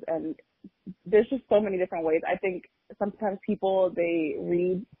policies. And there's just so many different ways. I think sometimes people, they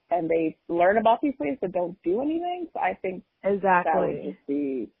read and they learn about these ways but don't do anything. So I think that would just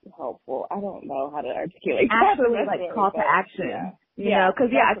be helpful. I don't know how to articulate actually that. Like call to action. Yeah. You know, because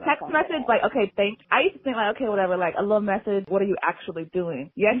a text message, like, okay, I used to think like, okay, whatever, like a little message, what are you actually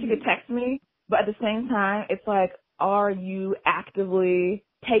doing? Yes, you could text me, But at the same time, it's like, are you actively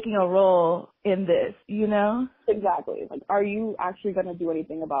taking a role in this, you know? Exactly. Like, are you actually going to do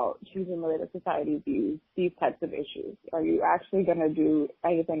anything about changing the way that society views these types of issues? Are you actually going to do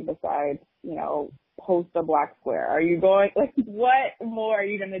anything besides, you know, post a black square? Are you going, like, what more are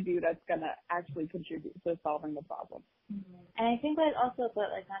you going to do that's going to actually contribute to solving the problem? Mm-hmm. And I think like also,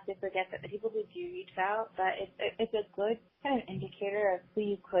 but like not to forget that the people who do reach out, that it's a good kind of indicator of who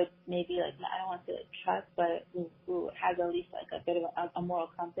you could maybe like, I don't want to say like trust, but who has at least like a bit of a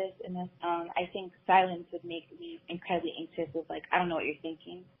moral compass in this. I think silence would make me incredibly anxious with like, I don't know what you're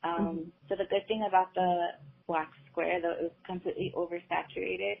thinking. So the good thing about the black square, though it was completely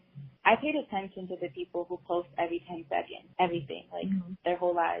oversaturated, I paid attention to the people who post every 10 seconds, everything, like their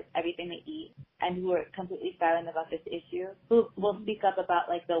whole lives, everything they eat, and who are completely silent about this issue, who will speak up about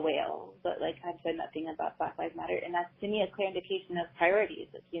like the whales, but like have said nothing about Black Lives Matter, and that's to me a clear indication of priorities,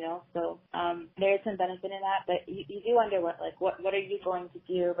 you know. So there is some benefit in that, but you do wonder what are you going to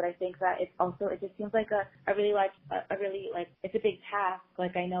do? But I think that it's also, it just seems like a really it's a big task.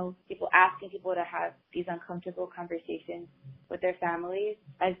 Like I know people asking people to have these uncomfortable conversations with their families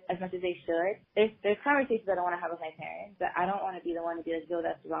as much as they should. There's conversations I don't want to have with my parents, but I don't want to be the one to be like, yo,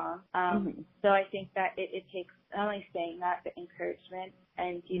 that's wrong. So I think that it takes not only saying that, but encouragement.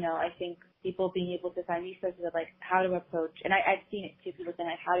 And, you know, I think people being able to find resources of like how to approach, and I've seen it too, people saying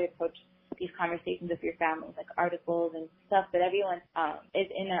like how to approach these conversations with your families, like articles and stuff, but everyone is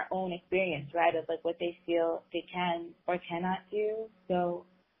in their own experience, right, of like what they feel they can or cannot do. So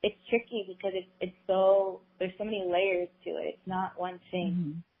it's tricky because it's so, there's so many layers to it. It's not one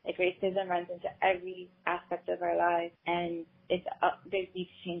thing. Like racism runs into every aspect of our lives, and it's there's needs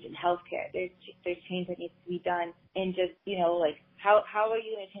to change in healthcare. There's change that needs to be done in just, you know, like how are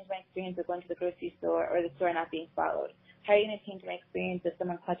you going to change my experience of going to the grocery store or the store not being followed? How are you going to change my experience of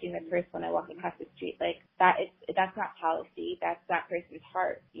someone clutching their purse when I walk across the street? Like that's not policy. That's that person's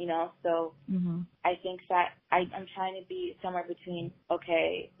heart, you know? So I think that I'm trying to be somewhere between,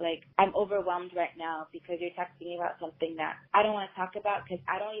 okay, like I'm overwhelmed right now because you're texting me about something that I don't want to talk about because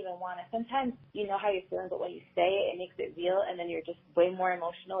I don't even want to. Sometimes you know how you're feeling, but when you say it, it makes it real, and then you're just way more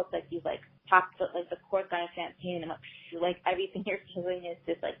emotional. It's like you've like popped the cork on a champagne, and like everything you're feeling is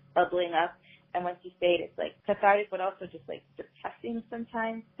just like bubbling up. And once you say it, it's like cathartic, but also just like depressing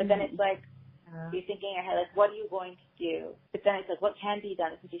sometimes. But then it's like you're thinking in your head, like, what are you going to do? But then it's like, what can be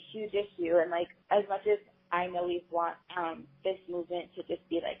done? It's such a huge issue. And like, as much as I know we want this movement to just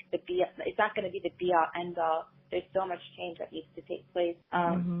be like the it's not going to be the be all end all. There's so much change that needs to take place.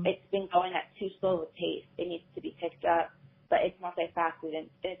 It's been going at too slow a pace. It needs to be picked up. But it's multifaceted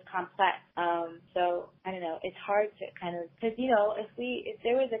and it's complex. So I don't know. It's hard to kind of, because you know, if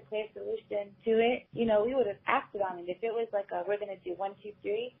there was a clear solution to it, you know, we would have acted on it. If it was like we're gonna do 1, 2,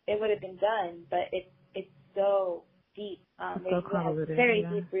 3, it would have been done. But it's so deep. It's so convoluted, very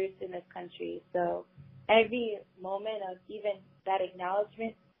deep roots in this country. So every moment of even that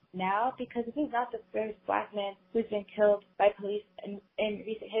acknowledgement now, because this is not the first Black man who's been killed by police in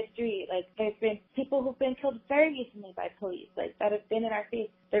recent history. Like, there's been people who've been killed very recently by police, like, that have been in our face.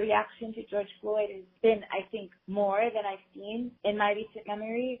 The reaction to George Floyd has been, I think, more than I've seen in my recent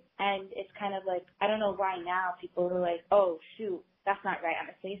memory. And it's kind of like, I don't know why now people are like, oh, shoot, that's not right,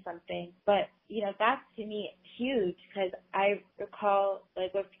 I'm going to say something. But, you know, that's, to me, huge, because I recall,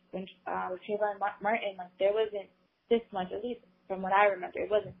 like, with Trayvon Martin, like, there wasn't this much, at least from what I remember,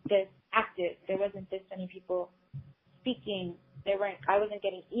 it wasn't this active. There wasn't this many people speaking. I wasn't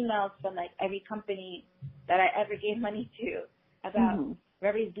getting emails from like every company that I ever gave money to about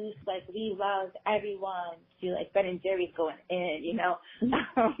very loose, like, we love everyone, to like Ben and Jerry's going in, you know.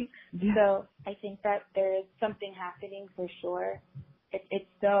 So I think that there is something happening for sure. It's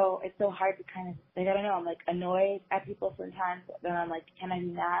so hard to kind of, like, I don't know, I'm like annoyed at people sometimes, then I'm like, can I be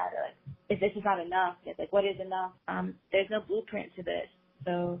mad? Or like, if this is not enough, it's like, what is enough? There's no blueprint to this.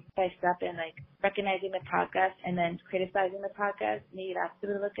 So if I step in, like, recognizing the podcast and then criticizing the podcast, maybe that's the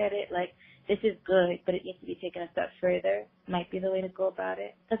way to look at it. Like, this is good, but it needs to be taken a step further, might be the way to go about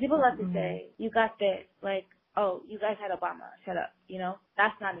it. Because people love to say, you got this, like, oh, you guys had Obama, shut up, you know?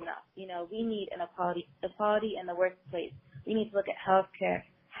 That's not enough. You know, we need an equality in the workplace. We need to look at healthcare,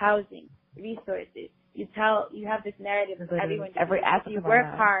 housing, resources. You have this narrative of everyone. Every aspect if you work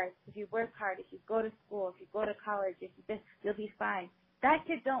hard, if you go to school, if you go to college, you'll be fine. That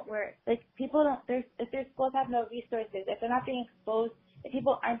shit don't work. Like, people don't, if their schools have no resources, if they're not being exposed, if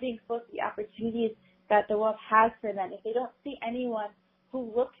people aren't being exposed to the opportunities that the world has for them, if they don't see anyone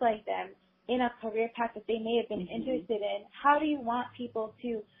who looks like them in a career path that they may have been interested in, how do you want people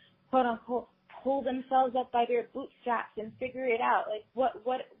to, quote unquote, pull themselves up by their bootstraps and figure it out? Like,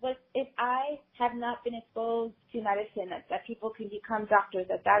 what if I had not been exposed to medicine, that people can become doctors,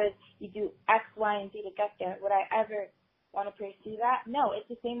 that is, you do X, Y, and Z to get there, would I ever want to pursue that? No, it's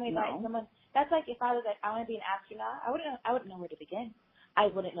the same way that someone, that's like if I was like, I want to be an astronaut, I wouldn't know where to begin. I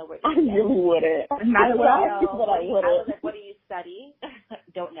wouldn't know where to begin. I really wouldn't. Neither would I. I was like, what do you study?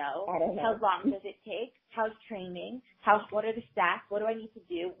 Don't know. I don't know. How long does it take? How's training? What are the stats? What do I need to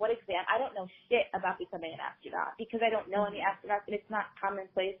do? What exam? I don't know shit about becoming an astronaut because I don't know any astronauts, and it's not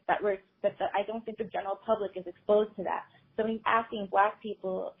commonplace I don't think the general public is exposed to that. So when asking Black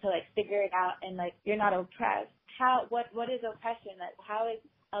people to like figure it out and like you're not oppressed, what is oppression? Like how is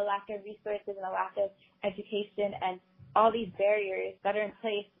a lack of resources and a lack of education and all these barriers that are in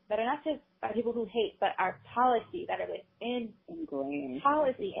place that are not just by people who hate, but are policy that are within ingrained in how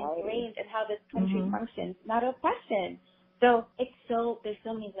this country functions, not oppression. So there's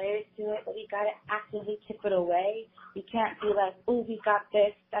so many layers to it, but we gotta actively chip it away. We can't be like, oh, we got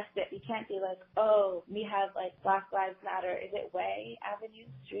this, that's it. We can't be like, oh, we have like Black Lives Matter. Is it Way Avenue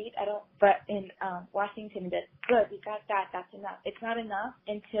Street? But in Washington, that's good. We got that. That's enough. It's not enough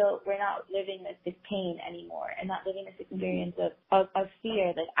until we're not living this pain anymore and not living this experience of fear.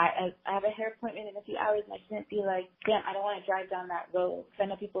 Like I have a hair appointment in a few hours, and I shouldn't be like, damn, I don't want to drive down that road. Because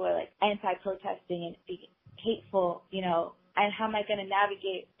I know people are like anti-protesting and hateful, and how am I going to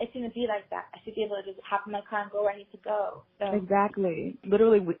navigate? It shouldn't be like that. I should be able to just hop in my car and go where I need to go. So. Exactly.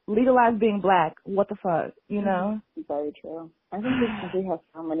 Literally, legalize being Black. What the fuck, Very true. I think this country has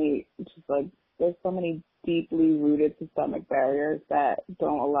there's so many deeply rooted systemic barriers that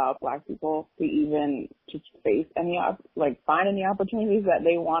don't allow Black people to even just face find any opportunities that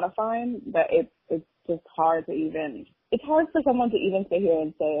they want to find, that it's just hard to even, it's hard for someone to even sit here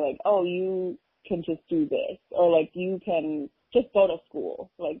and say like, oh, you can just do this, or like you can just go to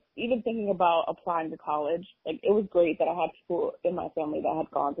school. Like even thinking about applying to college, like it was great that I had people in my family that had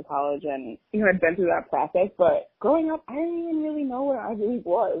gone to college and had been through that process. But growing up, I didn't even really know where I really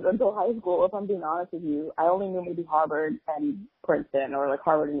was until high school. If I'm being honest with you, I only knew maybe Harvard and Princeton, or like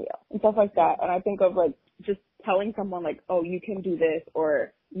Harvard and Yale and stuff like that. And I think of like just telling someone like, oh, you can do this,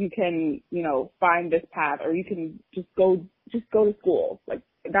 or you can, find this path, or you can just go to school. Like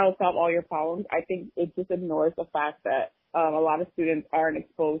that will solve all your problems. I think it just ignores the fact that a lot of students aren't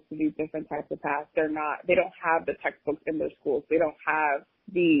exposed to these different types of paths. They don't have the textbooks in their schools. They don't have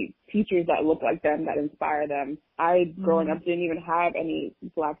the teachers that look like them, that inspire them. Growing up, didn't even have any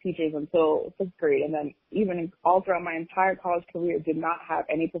Black teachers until 5th grade. And then even all throughout my entire college career, did not have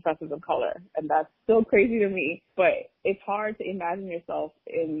any professors of color. And that's still crazy to me. But it's hard to imagine yourself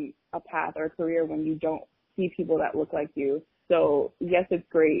in a path or a career when you don't see people that look like you. So yes, it's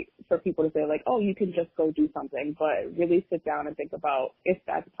great for people to say like, oh, you can just go do something, but really sit down and think about if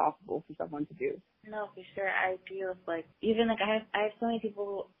that's possible for someone to do. No, for sure. I agree with even I have so many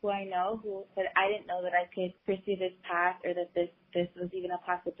people who I know who said I didn't know that I could pursue this path, or that this was even a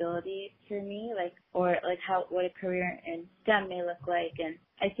possibility for me, or what a career in STEM may look like. And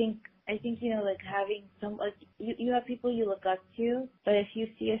I think having some, you have people you look up to, but if you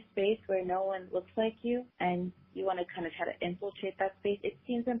see a space where no one looks like you and you want to kind of try to infiltrate that space, it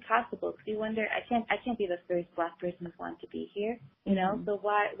seems impossible, because you wonder, I can't be the first Black person who's wanted to be here, so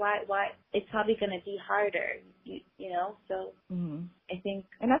why, it's probably going to be harder, so I think.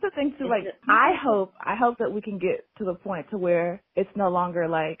 And that's the thing too, I hope that we can get to the point to where it's no longer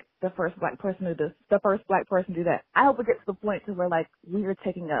like the first Black person do this, the first Black person do that. I hope we get to the point to where we are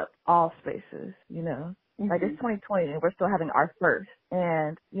taking up all spaces, Like it's 2020 and we're still having our first.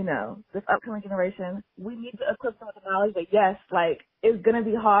 And, this upcoming generation, we need to equip them with the knowledge that yes, it's going to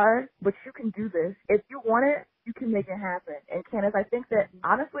be hard, but you can do this. If you want it, you can make it happen. And Candace, I think that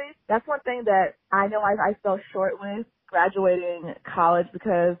honestly, that's one thing that I know I fell short with graduating college,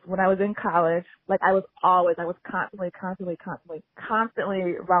 because when I was in college, I was constantly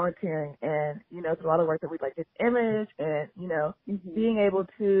volunteering, and, through all the work that we did image and, being able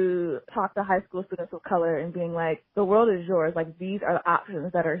to talk to high school students of color and being like, the world is yours. These are the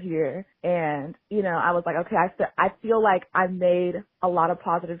options that are here. And, I was like, okay, I feel like I made a lot of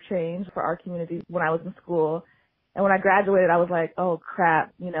positive change for our community when I was in school. And when I graduated, I was like, oh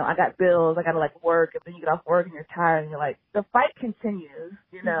crap, I got bills, I gotta work, and then you get off work and you're tired and you're like, the fight continues,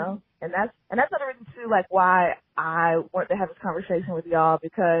 and that's another reason too, why I wanted to have this conversation with y'all,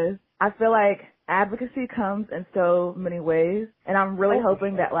 because I feel like advocacy comes in so many ways, and I'm really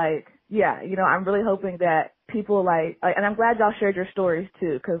hoping that I'm really hoping that people and I'm glad y'all shared your stories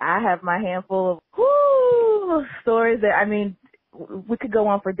too, because I have my handful of stories that, we could go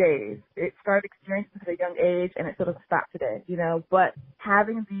on for days. It started experiencing at a young age, and it still doesn't stop today, but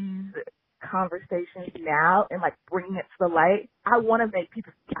having these conversations now and like bringing it to the light, I want to make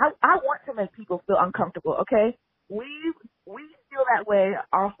people feel uncomfortable. Okay, we feel that way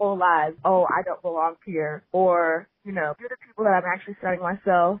our whole lives. Oh, I don't belong here, or you know, do the people that I'm actually studying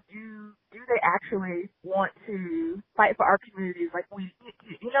myself, do they actually want to fight for our communities like we,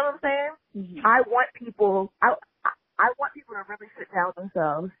 you know what I'm saying? Mm-hmm. I want people to really sit down with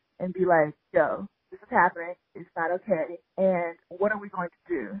themselves and be like, yo, this is happening. It's not okay. And what are we going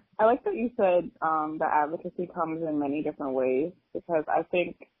to do? I like that you said that advocacy comes in many different ways, because I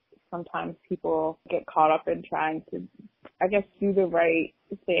think sometimes people get caught up in trying to, I guess, do the right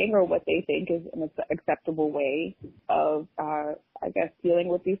thing or what they think is an acceptable way of, I guess, dealing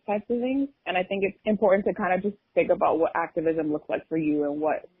with these types of things. And I think it's important to kind of just think about what activism looks like for you and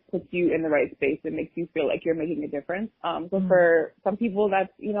what puts you in the right space and makes you feel like you're making a difference. So for some people,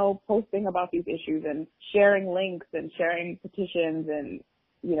 that's, you know, posting about these issues and sharing links and sharing petitions, and,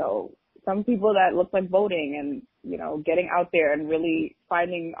 you know, some people that look like voting and, you know, getting out there and really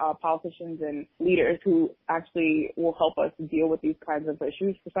finding politicians and leaders who actually will help us deal with these kinds of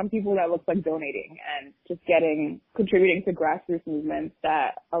issues. For some people, that looks like donating and just contributing to grassroots movements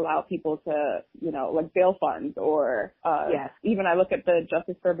that allow people to, you know, like bail funds, or even I look at the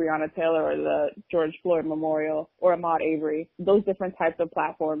Justice for Breonna Taylor or the George Floyd Memorial or Ahmaud Arbery, those different types of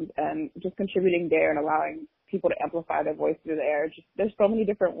platforms, and just contributing there and allowing people to amplify their voice through the air. Just, there's so many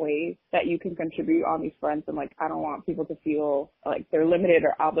different ways that you can contribute on these fronts, and like I don't want people to feel like they're limited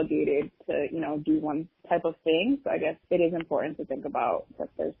or obligated to, you know, do one type of thing. So I guess it is important to think about that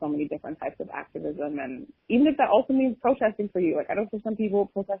there's so many different types of activism, and even if that also means protesting for you. Like I know for some people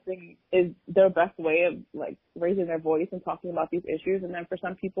protesting is their best way of like raising their voice and talking about these issues, and then for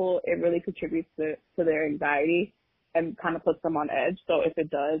some people it really contributes to their anxiety and kind of puts them on edge. So if it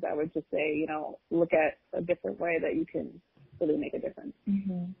does, I would just say, you know, look at a different way that you can really make a difference.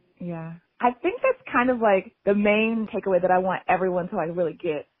 Mm-hmm. Yeah. I think that's kind of like the main takeaway that I want everyone to like really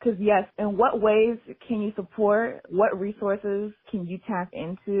get. Because yes, in what ways can you support? What resources can you tap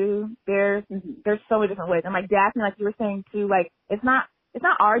into? There's so many different ways. And like Daphne, like you were saying too, like it's not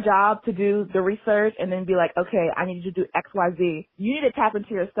our job to do the research and then be like, okay, I need you to do X, Y, Z. You need to tap into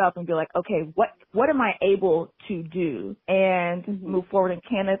yourself and be like, okay, what am I able to do and move forward. And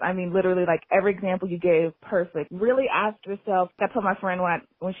Candace, I mean, literally like every example you gave, perfect. Really ask yourself. I told my friend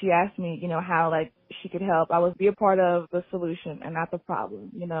when she asked me, you know, how like she could help, I was be a part of the solution and not the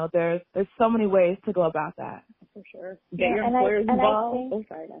problem. You know, there's so many ways to go about that. For sure. Get your employers involved.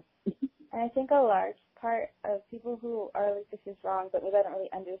 And I think a large part of people who are like, this is wrong, but maybe I don't really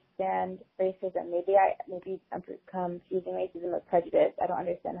understand racism. Maybe I'm confusing racism with prejudice. I don't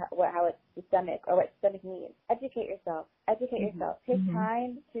understand how it's systemic or what systemic means. Educate yourself. Take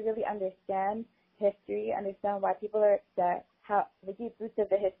time to really understand history, understand why people are upset, how the deep roots of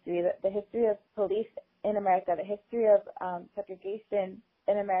the history of police in America, the history of segregation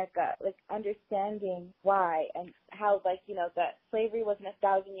in America, like understanding why and how, like, you know, that slavery wasn't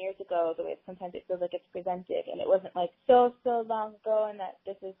 1,000 years ago the way sometimes it feels like it's presented, and it wasn't like so long ago, and that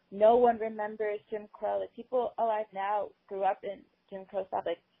this is, no one remembers Jim Crow. Like people alive now grew up in Jim Crow stuff.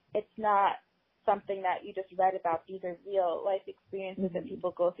 Like it's not something that you just read about. These are real life experiences that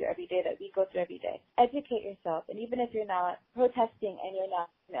people go through every day, that we go through every day. Educate yourself, and even if you're not protesting and you're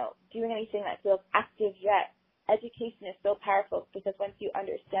not, you know, doing anything that feels active yet, education is so powerful, because once you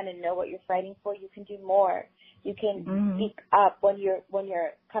understand and know what you're fighting for, you can do more. You can speak up when you're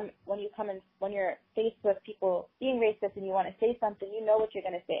faced with people being racist and you want to say something. You know what you're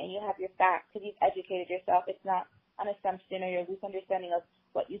going to say, and you have your facts because you've educated yourself. It's not an assumption or your loose understanding of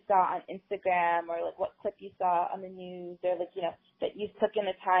what you saw on Instagram or like what clip you saw on the news, or like, you know, that you took in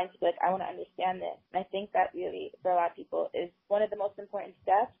the time to be like, I want to understand this. And I think that really, for a lot of people, is one of the most important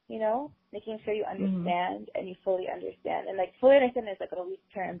steps, you know, making sure you understand and you fully understand. And like fully understand is like a weak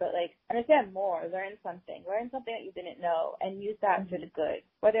term, but like understand more, learn something that you didn't know and use that for the good.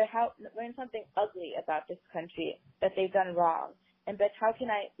 Learn something ugly about this country that they've done wrong. But how can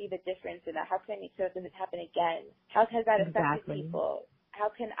I be the difference in that? How can I make sure it doesn't happen again? How has that affected people?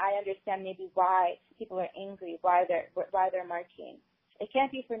 How can I understand maybe why people are angry, why they're marching? It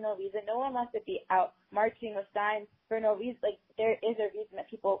can't be for no reason. No one wants to be out marching with signs for no reason. Like there is a reason that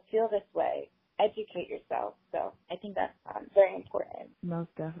people feel this way. Educate yourself. So I think that's very important.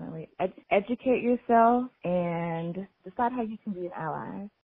 Most definitely. Educate yourself and decide how you can be an ally.